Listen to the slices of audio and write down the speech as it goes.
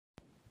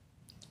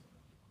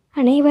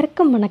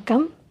அனைவருக்கும்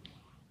வணக்கம்.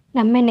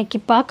 நம்ம இன்னைக்கு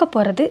பார்க்க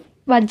போகிறது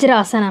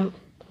வஜ்ராசனம்.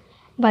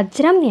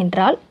 வஜ்ரம்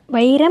என்றால்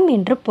வைரம்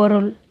என்று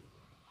பொருள்.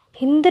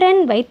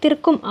 இந்திரன்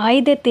வைத்திருக்கும்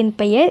ஆயுதத்தின்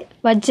பெயர்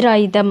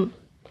வஜ்ராயுதம்.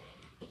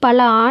 பல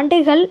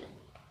ஆண்டுகள்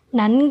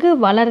நன்கு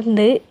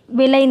வளர்ந்து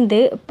விளைந்து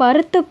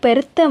பருத்து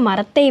பெருத்த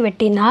மரத்தை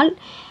வெட்டினால்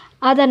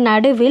அதன்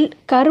நடுவில்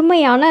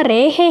கருமையான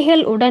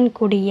ரேகைகள் உடன்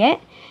கூடிய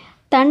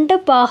தண்டு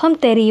பாகம்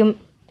தெரியும்.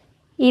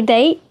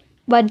 இதை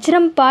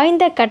வஜ்ரம்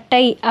பாய்ந்த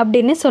கட்டை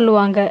அப்படின்னு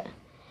சொல்லுவாங்க.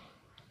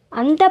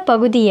 அந்த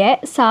பகுதியை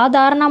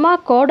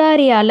சாதாரணமாக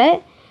கோடாரியால்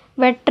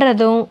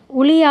வெட்டுறதும்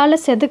உளியால்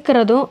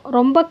செதுக்கிறதும்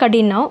ரொம்ப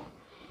கடினம்.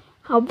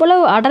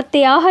 அவ்வளவு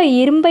அடர்த்தியாக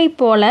இரும்பை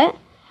போல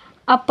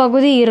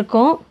அப்பகுதி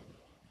இருக்கும்.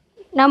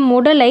 நம்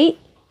உடலை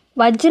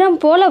வஜ்ரம்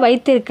போல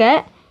வைத்திருக்க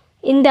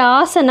இந்த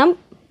ஆசனம்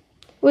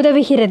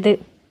உதவுகிறது.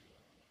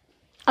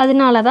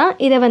 அதனால தான்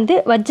இதை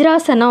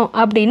வஜ்ராசனம்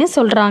அப்படின்னு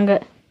சொல்கிறாங்க.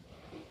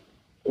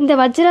 இந்த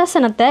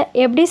வஜ்ராசனத்தை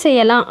எப்படி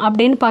செய்யலாம்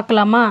அப்படின்னு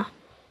பார்க்கலாமா?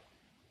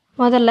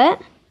 முதல்ல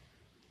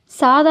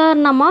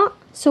சாதாரணமாக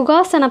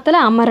சுகாசனத்தில்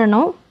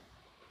அமரணும்.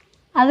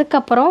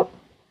 அதுக்கப்புறம்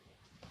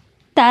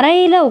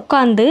தரையில்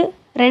உட்காந்து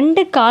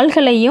 2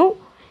 கால்களையும்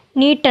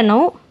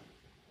நீட்டணும்.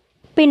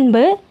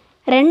 பின்பு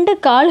 2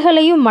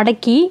 கால்களையும்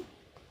மடக்கி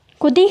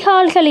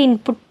குதிகால்களின்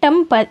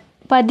புட்டம்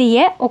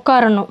பதிய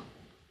உட்காரணும்.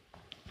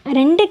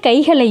 2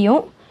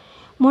 கைகளையும்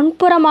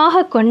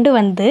முன்புறமாக கொண்டு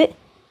வந்து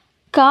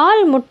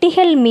கால்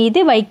முட்டிகள்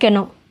மீது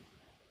வைக்கணும்.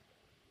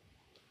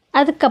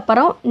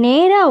 அதுக்கப்புறம்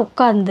நேராக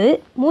உட்காந்து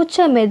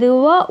மூச்சை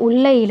மெதுவாக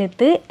உள்ளே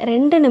இழுத்து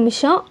 2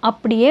 நிமிஷம்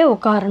அப்படியே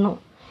உட்காரணும்.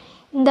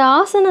 இந்த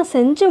ஆசனம்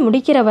செஞ்சு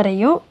முடிக்கிற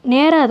வரையும்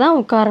நேராக தான்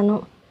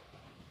உட்காரணும்.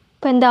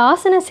 இப்போ இந்த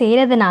ஆசனம்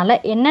செய்கிறதுனால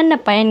என்னென்ன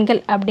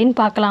பயன்கள் அப்படின்னு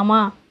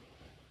பார்க்கலாமா?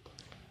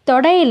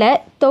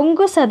 தொடையில்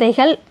தொங்கு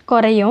சதைகள்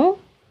குறையும்.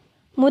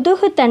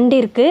 முதுகு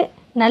தண்டிற்கு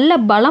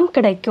நல்ல பலம்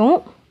கிடைக்கும்.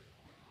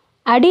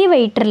 அடி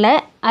வயிற்றில்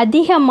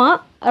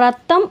அதிகமாக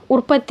இரத்தம்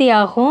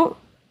உற்பத்தியாகும்.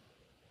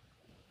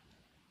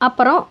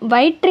 அப்புறம்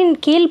வயிற்றின்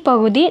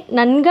கீழ்ப்பகுதி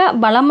நன்கு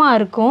பலமாக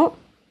இருக்கும்.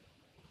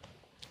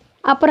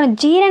 அப்புறம்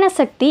ஜீரண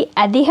சக்தி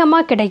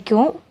அதிகமாக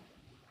கிடைக்கும்.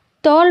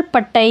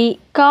 தோள்பட்டை,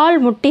 கால்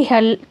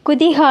முட்டிகள்,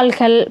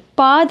 குதிகால்கள்,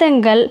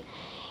 பாதங்கள்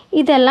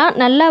இதெல்லாம்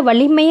நல்லா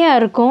வலிமையாக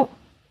இருக்கும்.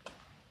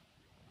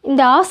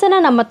 இந்த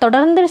ஆசனம் நம்ம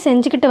தொடர்ந்து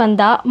செஞ்சுக்கிட்டு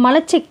வந்தால்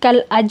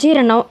மலச்சிக்கல்,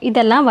 அஜீரணம்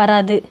இதெல்லாம்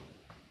வராது.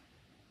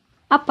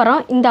 அப்புறம்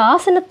இந்த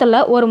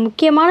ஆசனத்தில் ஒரு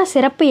முக்கியமான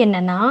சிறப்பு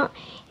என்னென்னா,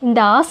 இந்த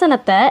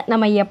ஆசனத்தை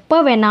நம்ம எப்போ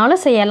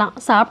வேணாலும் செய்யலாம்.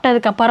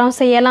 சாப்பிட்டதுக்கப்புறம்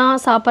செய்யலாம்,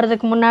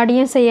 சாப்பிட்றதுக்கு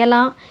முன்னாடியும்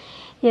செய்யலாம்,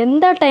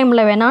 எந்த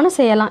டைமில் வேணாலும்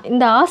செய்யலாம்.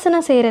 இந்த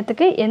ஆசனம்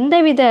செய்கிறதுக்கு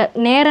எந்தவித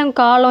நேரம்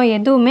காலம்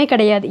எதுவுமே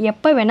கிடையாது.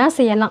 எப்போ வேணால்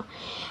செய்யலாம்.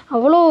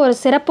 அவ்வளோ ஒரு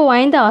சிறப்பு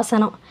வாய்ந்த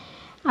ஆசனம்.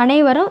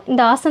 அனைவரும்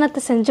இந்த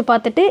ஆசனத்தை செஞ்சு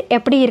பார்த்துட்டு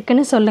எப்படி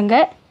இருக்குன்னு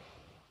சொல்லுங்கள்.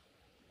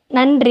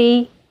 நன்றி.